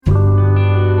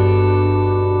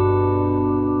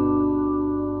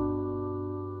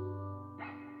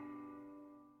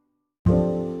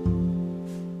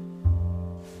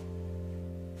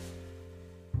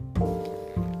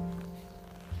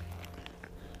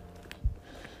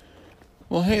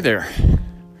Well, hey there.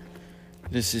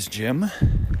 This is Jim.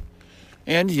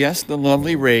 And yes, the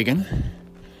lovely Reagan.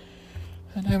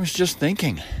 And I was just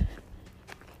thinking.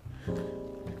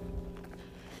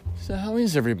 So how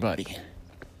is everybody?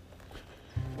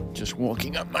 Just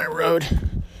walking up my road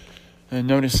and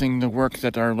noticing the work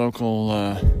that our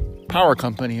local power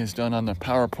company has done on the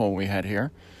power pole we had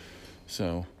here.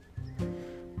 So,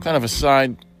 kind of a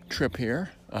side trip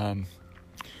here.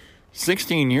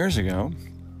 16 years ago,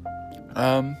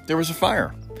 there was a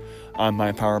fire on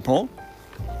my power pole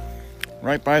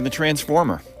right by the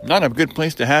transformer. Not a good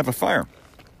place to have a fire.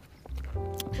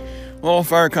 Well, a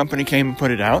fire company came and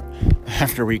put it out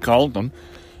after we called them.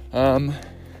 And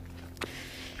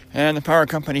the power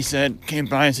company came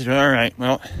by and said, all right,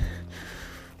 well,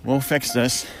 we'll fix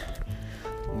this.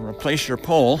 We'll replace your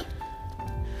pole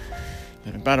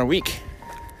in about a week.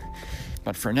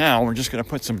 But for now, we're just going to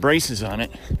put some braces on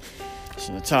it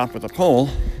so the top of the pole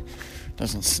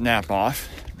doesn't snap off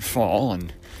and fall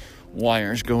and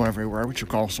wires go everywhere, which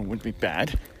also would be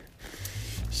bad.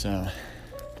 So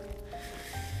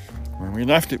where we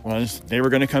left it was they were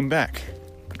going to come back.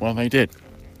 Well, they did.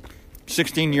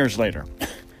 16 years later.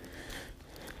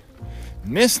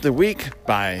 Missed the week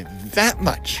by that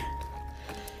much.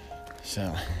 So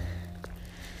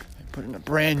I put in a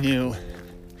brand new,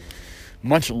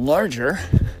 much larger,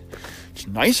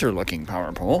 nicer looking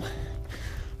power pole.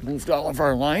 Moved all of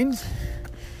our lines,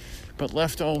 but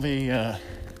left all the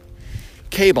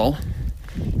cable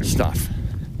stuff.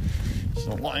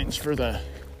 So lines for the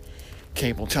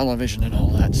cable television and all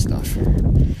that stuff.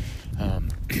 And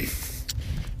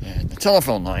the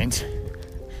telephone lines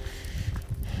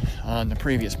on the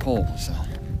previous pole. So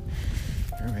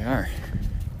here we are.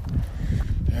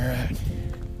 All right.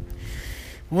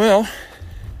 Well,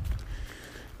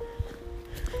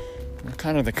 we're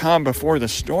kind of the calm before the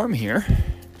storm here.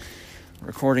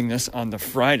 Recording this on the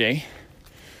Friday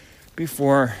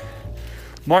before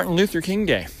Martin Luther King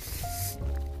Day.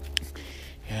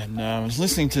 And I was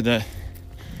listening to the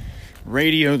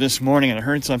radio this morning and I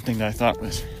heard something that I thought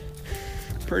was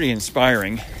pretty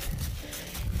inspiring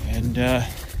and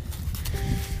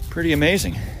pretty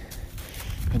amazing.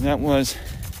 And that was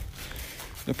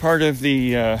the part of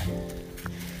the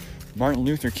Martin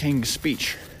Luther King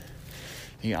speech,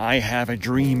 the I Have a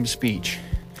Dream speech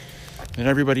that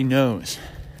everybody knows.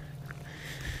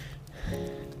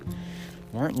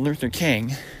 Martin Luther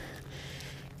King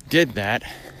did that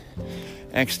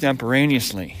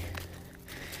extemporaneously.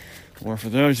 Or for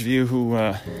those of you who,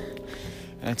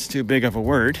 that's too big of a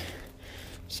word,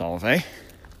 salve,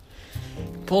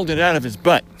 pulled it out of his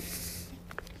butt.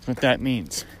 That's what that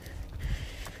means.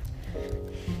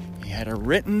 He had a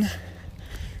written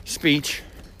speech,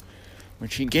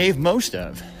 which he gave most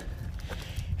of,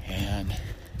 and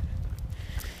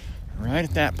right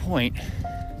at that point,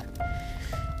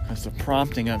 was the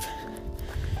prompting of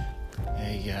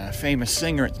a famous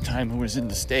singer at the time who was in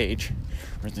the stage,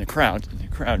 or in the crowd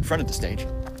in front of the stage,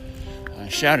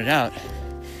 shouted out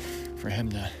for him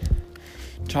to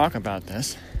talk about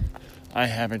this. I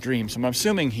have a dream. So I'm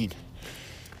assuming he'd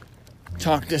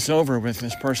talked this over with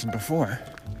this person before,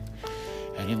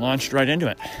 and he launched right into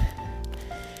it.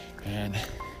 And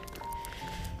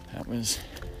that was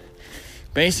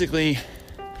basically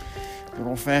good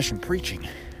old-fashioned preaching.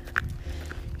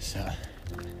 So,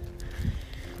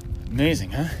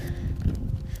 amazing, huh?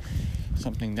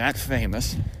 Something that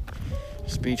famous, a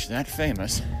speech that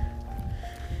famous,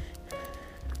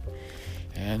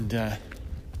 and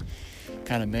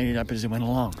kind of made it up as he went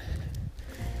along.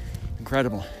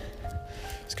 Incredible.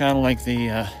 It's kind of like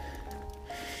the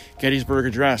Gettysburg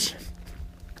Address.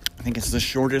 I think it's the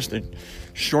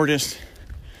shortest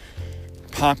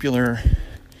popular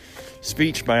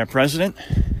speech by a president.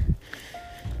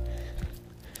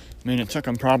 I mean, it took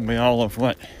him probably all of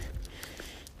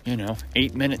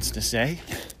 8 minutes to say.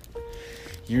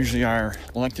 Usually our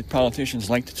elected politicians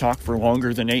like to talk for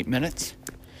longer than 8 minutes.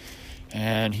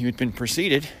 And he had been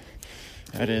preceded,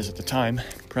 that is at the time,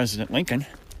 President Lincoln,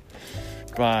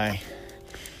 by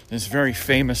this very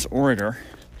famous orator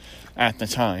at the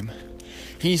time.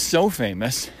 He's so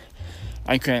famous,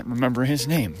 I can't remember his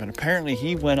name, but apparently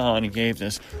he went on and gave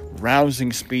this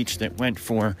rousing speech that went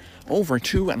for over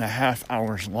 2.5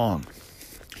 hours long.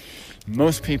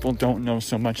 Most people don't know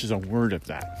so much as a word of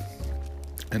that.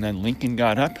 And then Lincoln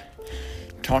got up,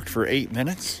 talked for 8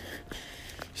 minutes,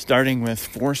 starting with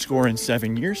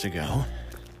 7 years ago.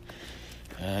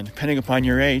 And depending upon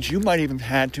your age, you might even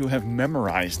had to have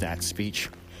memorized that speech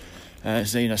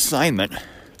as an assignment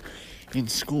in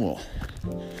school.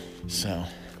 So,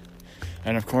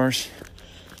 and of course,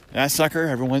 that sucker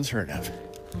everyone's heard of.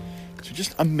 So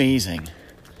just amazing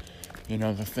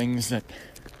the things that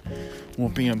will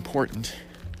be important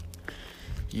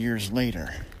years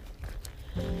later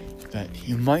that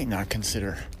you might not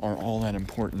consider are all that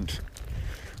important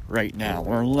right now,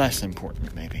 or less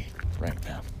important maybe right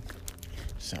now.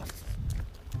 So,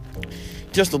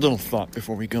 just a little thought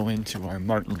before we go into our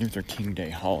Martin Luther King Day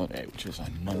holiday, which is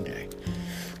on Monday.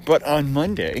 But on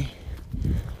Monday,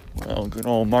 well, good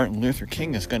old Martin Luther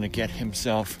King is going to get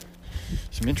himself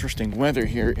some interesting weather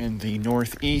here in the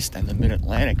Northeast and the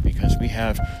Mid-Atlantic, because we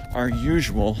have our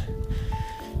usual,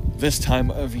 this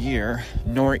time of year,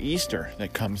 nor'easter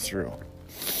that comes through.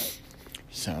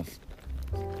 So,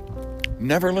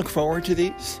 never look forward to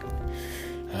these,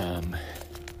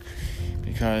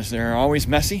 because they're always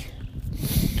messy.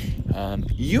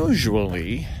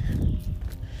 Usually,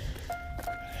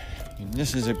 and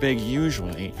this is a big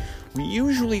usually, we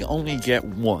usually only get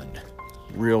one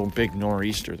real big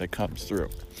nor'easter that comes through.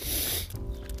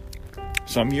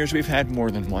 Some years we've had more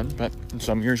than one, but in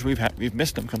some years we've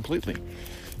missed them completely.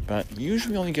 But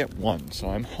usually only get one, so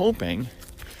I'm hoping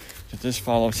that this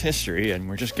follows history and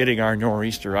we're just getting our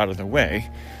nor'easter out of the way,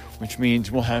 which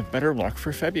means we'll have better luck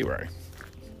for February.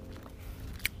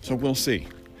 So we'll see.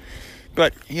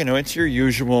 But, it's your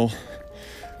usual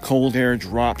cold air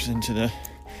drops into the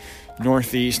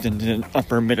Northeast and the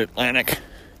upper Mid-Atlantic,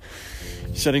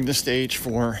 setting the stage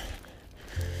for,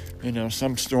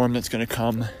 some storm that's going to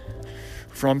come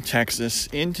from Texas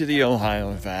into the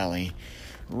Ohio Valley,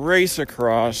 race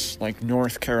across like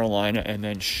North Carolina, and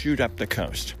then shoot up the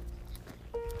coast.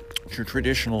 It's your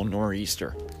traditional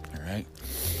nor'easter, all right?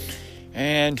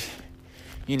 And,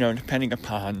 depending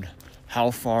upon how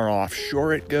far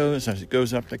offshore it goes, as it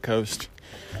goes up the coast,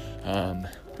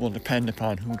 will depend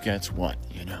upon who gets what,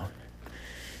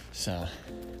 So,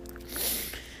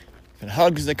 if it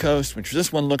hugs the coast, which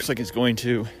this one looks like it's going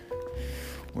to,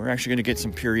 we're actually going to get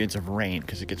some periods of rain,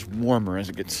 because it gets warmer as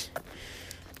it gets,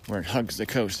 where it hugs the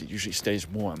coast, it usually stays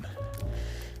warm.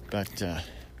 But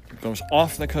if it goes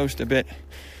off the coast a bit,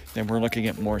 then we're looking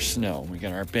at more snow. We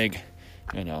get our big,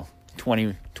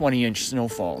 20-inch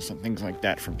snowfalls and things like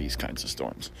that from these kinds of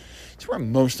storms. It's where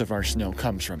most of our snow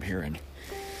comes from here in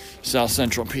South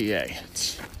Central PA.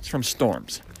 It's from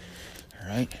storms. All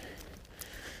right.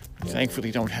 We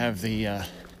thankfully don't have the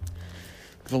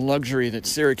luxury that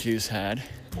Syracuse had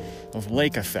of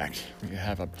lake effect, where you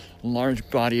have a large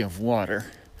body of water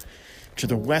to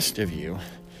the west of you,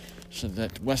 so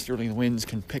that westerly winds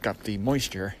can pick up the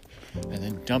moisture and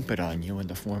then dump it on you in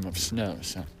the form of snow.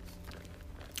 So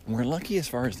we're lucky as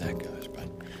far as that goes, but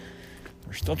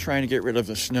we're still trying to get rid of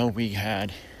the snow we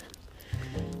had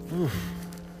a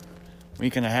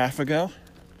week and a half ago.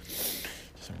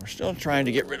 So we're still trying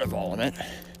to get rid of all of it.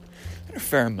 And a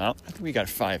fair amount. I think we got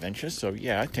 5 inches, so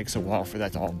yeah, it takes a while for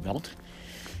that to all melt.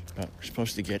 But we're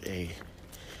supposed to get a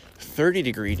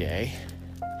 30-degree day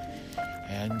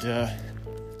and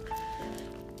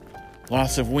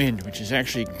lots of wind, which is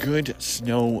actually good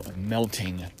snow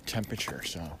melting temperature.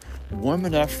 So warm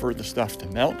enough for the stuff to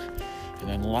melt, and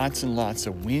then lots and lots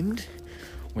of wind,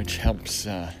 which helps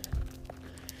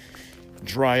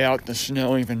dry out the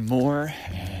snow even more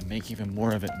and make even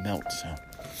more of it melt. So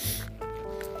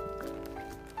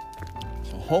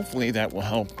hopefully that will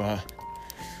help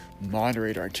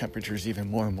moderate our temperatures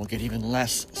even more, and we'll get even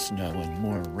less snow and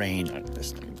more rain out of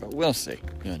this thing. But we'll see,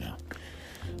 Not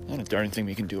a darn thing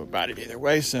we can do about it either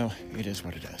way, so it is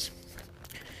what it is.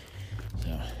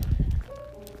 So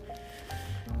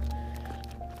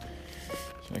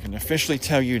I can officially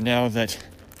tell you now that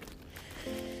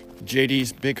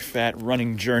JD's Big Fat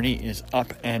Running Journey is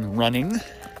up and running.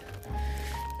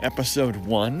 Episode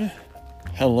 1,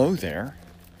 Hello There,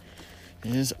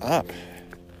 is up.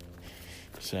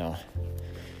 So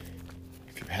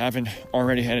if you haven't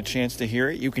already had a chance to hear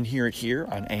it, you can hear it here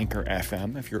on Anchor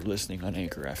FM if you're listening on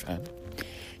Anchor FM.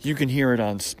 You can hear it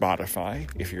on Spotify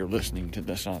if you're listening to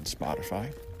this on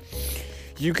Spotify.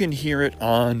 You can hear it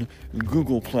on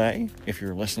Google Play if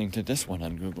you're listening to this one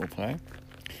on Google Play.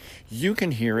 You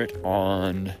can hear it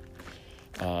on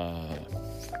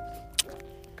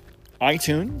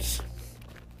iTunes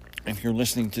if you're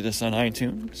listening to this on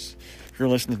iTunes. If you're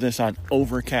listening to this on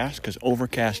Overcast, because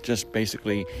Overcast just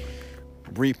basically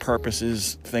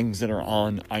repurposes things that are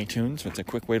on iTunes. So it's a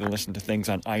quick way to listen to things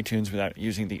on iTunes without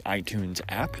using the iTunes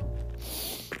app.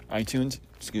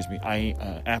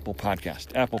 Apple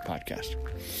Podcast.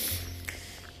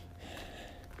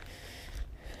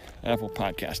 Apple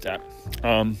Podcast app.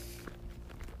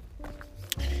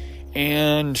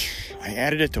 And I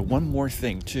added it to one more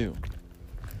thing too.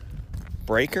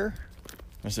 Breaker?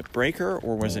 Was it Breaker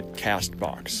or was it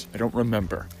Castbox? I don't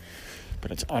remember.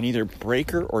 But it's on either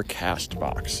Breaker or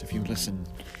Castbox if you listen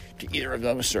to either of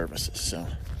those services. So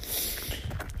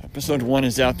episode 1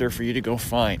 is out there for you to go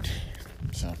find.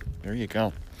 So there you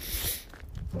go.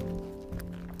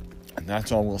 And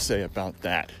that's all we'll say about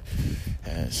that,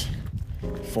 as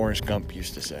Forrest Gump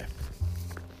used to say.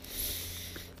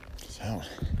 So,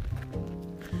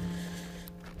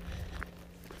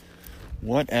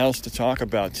 what else to talk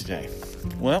about today?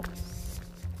 Well,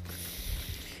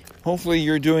 hopefully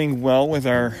you're doing well with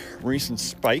our recent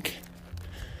spike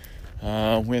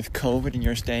with COVID, and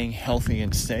you're staying healthy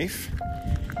and safe.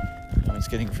 It's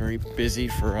getting very busy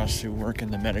for us who work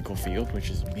in the medical field, which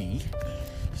is me.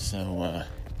 So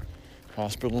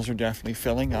hospitals are definitely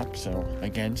filling up. So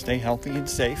again, stay healthy and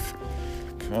safe,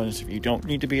 because if you don't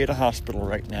need to be at a hospital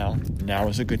right now, now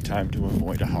is a good time to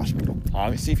avoid a hospital.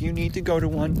 Obviously, if you need to go to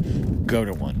one, go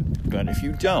to one. But if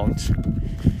you don't,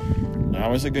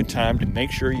 now is a good time to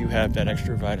make sure you have that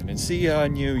extra vitamin C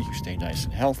on you, you stay nice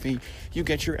and healthy, you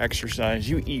get your exercise,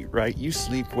 you eat right, you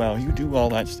sleep well, you do all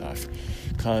that stuff.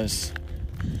 Because,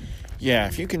 yeah,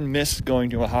 if you can miss going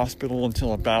to a hospital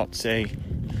until about, say,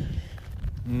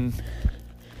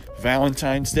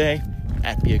 Valentine's Day,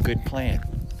 that'd be a good plan.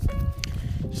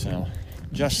 So,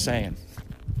 just saying.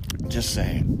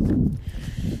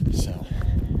 So,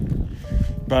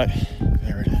 but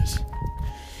there it is.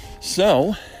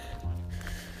 So,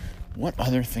 what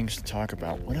other things to talk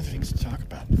about?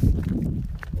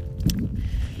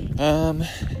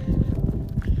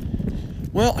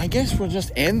 Well, I guess we'll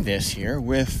just end this here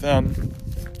with,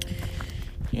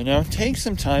 take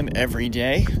some time every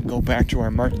day, go back to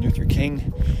our Martin Luther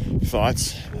King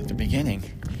thoughts at the beginning,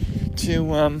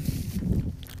 to,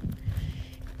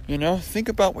 think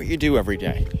about what you do every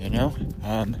day,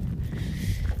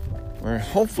 We're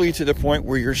hopefully to the point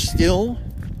where you're still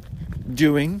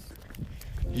doing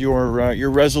your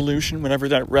resolution, whatever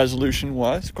that resolution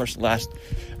was. Of course, the last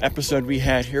episode we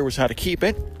had here was how to keep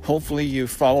it. Hopefully you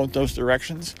followed those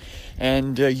directions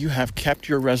and you have kept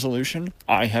your resolution.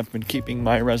 I have been keeping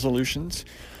my resolutions.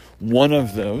 One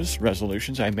of those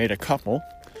resolutions, I made a couple,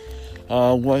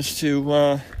 was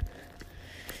to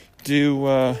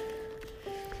do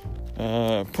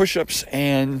push-ups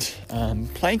and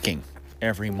planking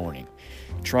every morning.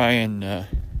 Try and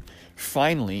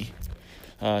finally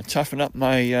toughen up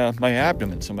my my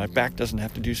abdomen so my back doesn't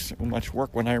have to do so much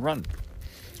work when I run.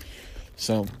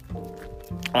 So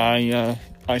I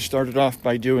started off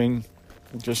by doing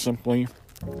just simply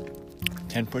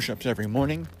 10 push-ups every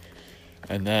morning,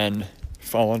 and then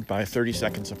followed by 30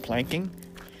 seconds of planking.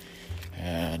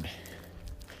 And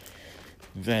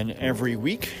then every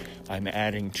week I'm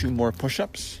adding 2 more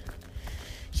push-ups.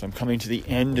 So I'm coming to the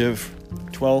end of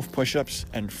 12 push-ups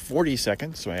and 40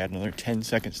 seconds. So I add another 10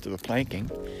 seconds to the planking.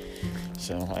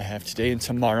 So I have today and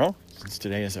tomorrow, since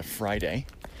today is a Friday.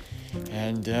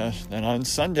 And then on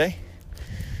Sunday,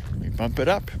 we bump it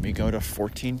up. We go to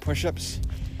 14 push-ups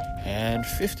and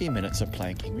 50 minutes of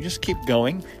planking. We just keep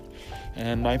going.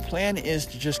 And my plan is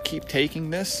to just keep taking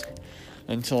this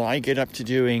until I get up to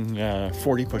doing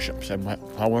 40 push-ups,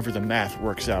 however the math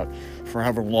works out for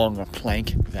however long a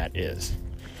plank that is.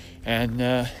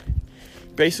 And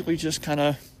basically just kind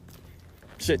of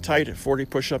sit tight at 40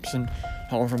 push-ups and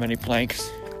however many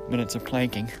minutes of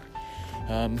planking,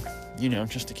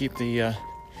 just to keep the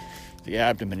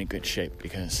abdomen in good shape,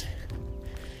 because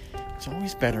it's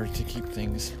always better to keep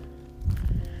things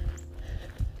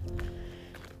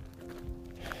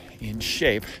in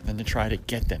shape than to try to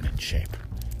get them in shape,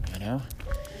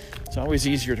 It's always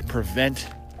easier to prevent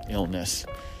illness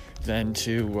than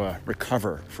to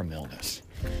recover from illness.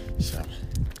 So,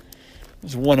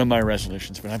 this is one of my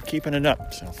resolutions, but I'm keeping it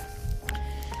up, so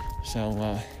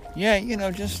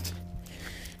just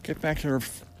get back to our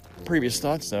previous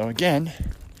thoughts, though. Again,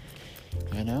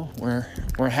 we're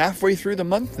halfway through the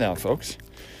month now, folks.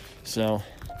 So,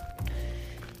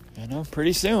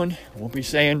 pretty soon we'll be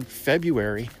saying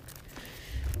February,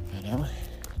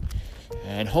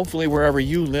 and hopefully wherever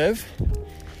you live,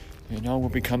 we'll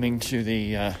be coming to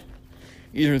the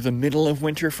either the middle of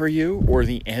winter for you or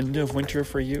the end of winter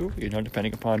for you,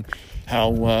 depending upon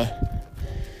how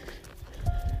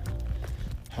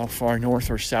far north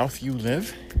or south you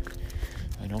live.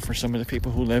 I know for some of the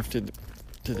people who live to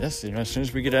this, as soon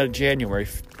as we get out of January,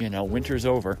 winter's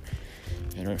over.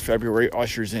 February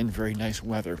ushers in very nice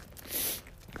weather.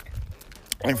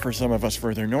 And for some of us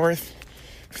further north,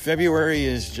 February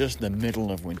is just the middle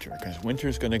of winter, because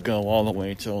winter's going to go all the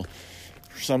way till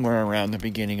somewhere around the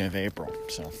beginning of April.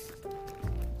 So,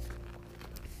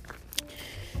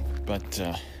 but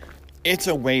it's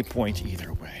a waypoint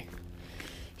either way.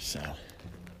 So,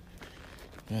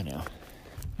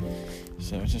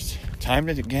 so it's just time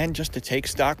to, again, just to take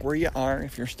stock where you are.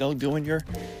 If you're still doing your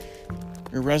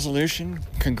your resolution,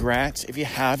 congrats. If you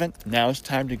haven't, now it's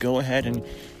time to go ahead and,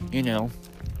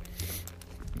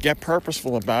 get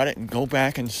purposeful about it and go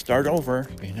back and start over,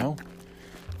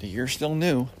 The year's still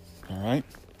new, all right?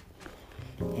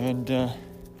 And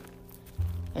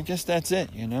I guess that's it,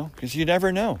 because you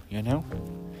never know,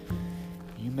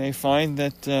 You may find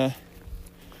that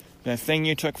that thing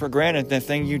you took for granted, that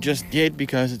thing you just did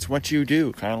because it's what you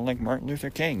do, kind of like Martin Luther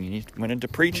King. He went into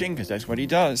preaching because that's what he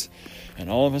does.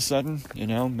 And all of a sudden,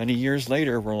 many years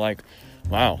later, we're like,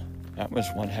 wow, that was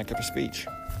one heck of a speech.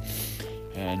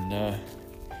 And,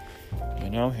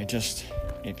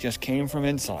 it just came from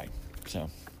inside. So,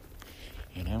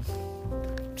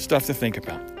 stuff to think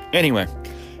about. Anyway,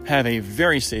 have a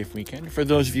very safe weekend. For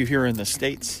those of you here in the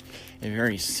States, a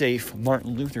very safe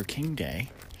Martin Luther King Day.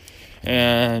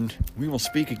 And we will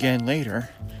speak again later,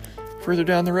 further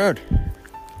down the road.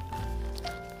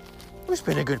 Who's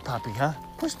been a good puppy, huh?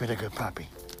 Who's been a good puppy?